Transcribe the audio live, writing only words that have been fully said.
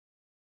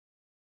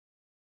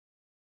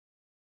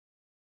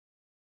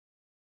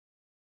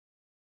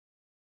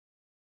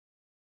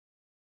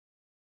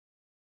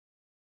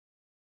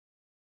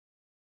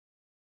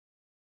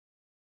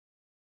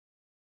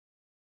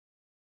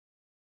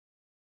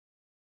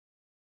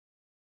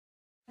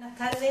Buenas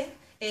tardes,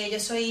 yo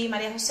soy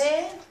María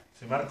José.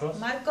 Soy Marcos.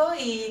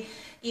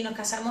 Y nos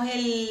casamos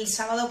el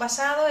sábado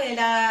pasado,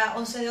 era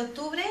 11 de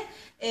octubre,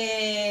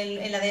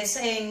 en la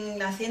Dehesa, en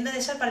la Hacienda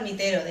de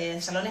Palmitero,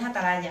 de Salones,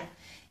 Atalaya.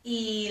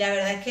 Y la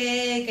verdad es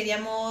que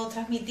queríamos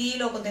transmitir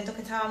lo contentos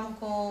que estábamos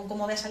con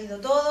cómo había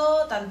salido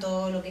todo,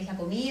 tanto lo que es la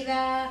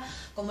comida,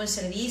 como el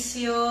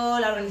servicio,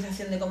 la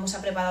organización de cómo se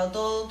ha preparado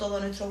todo a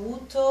nuestro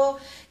gusto.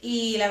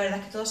 Y la verdad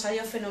es que todo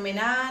salió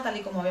fenomenal, tal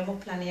y como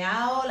habíamos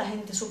planeado, la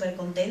gente súper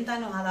contenta,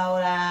 nos ha dado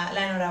la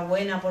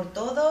enhorabuena por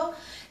todo.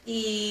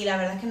 Y la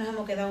verdad es que nos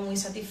hemos quedado muy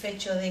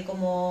satisfechos de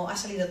cómo ha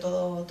salido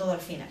todo al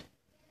final.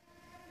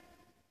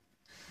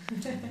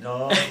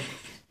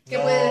 ¿Qué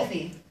puede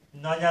decir?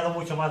 No añado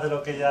mucho más de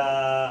lo que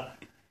ya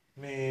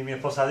mi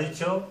esposa ha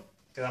dicho.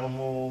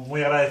 Quedamos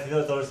muy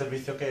agradecidos de todo el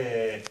servicio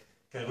que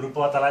el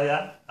grupo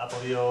Atalaya ha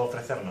podido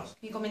ofrecernos.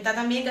 Y comentar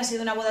también que ha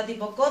sido una boda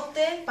tipo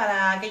cóctel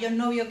para aquellos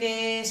novios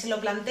que se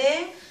lo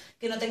planteen,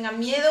 que no tengan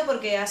miedo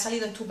porque ha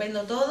salido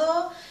estupendo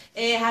todo.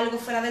 Es algo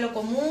fuera de lo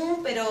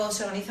común, pero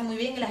se organiza muy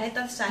bien y la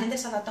gente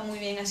se adapta muy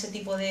bien a ese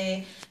tipo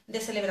de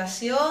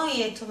celebración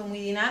y es todo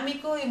muy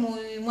dinámico y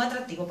muy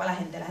atractivo para la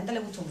gente. A la gente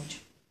le gustó mucho.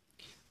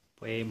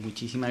 Pues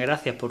muchísimas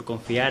gracias por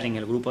confiar en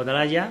el grupo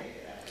Atalaya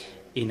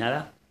y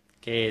nada,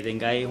 que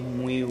tengáis un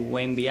muy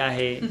buen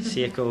viaje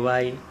si es que os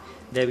vais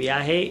de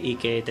viaje y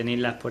que tenéis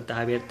las puertas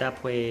abiertas,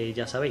 pues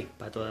ya sabéis,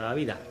 para toda la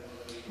vida.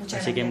 Muchas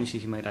Así gracias. que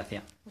muchísimas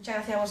gracias. Muchas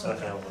gracias a vosotros.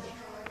 Gracias a vosotros.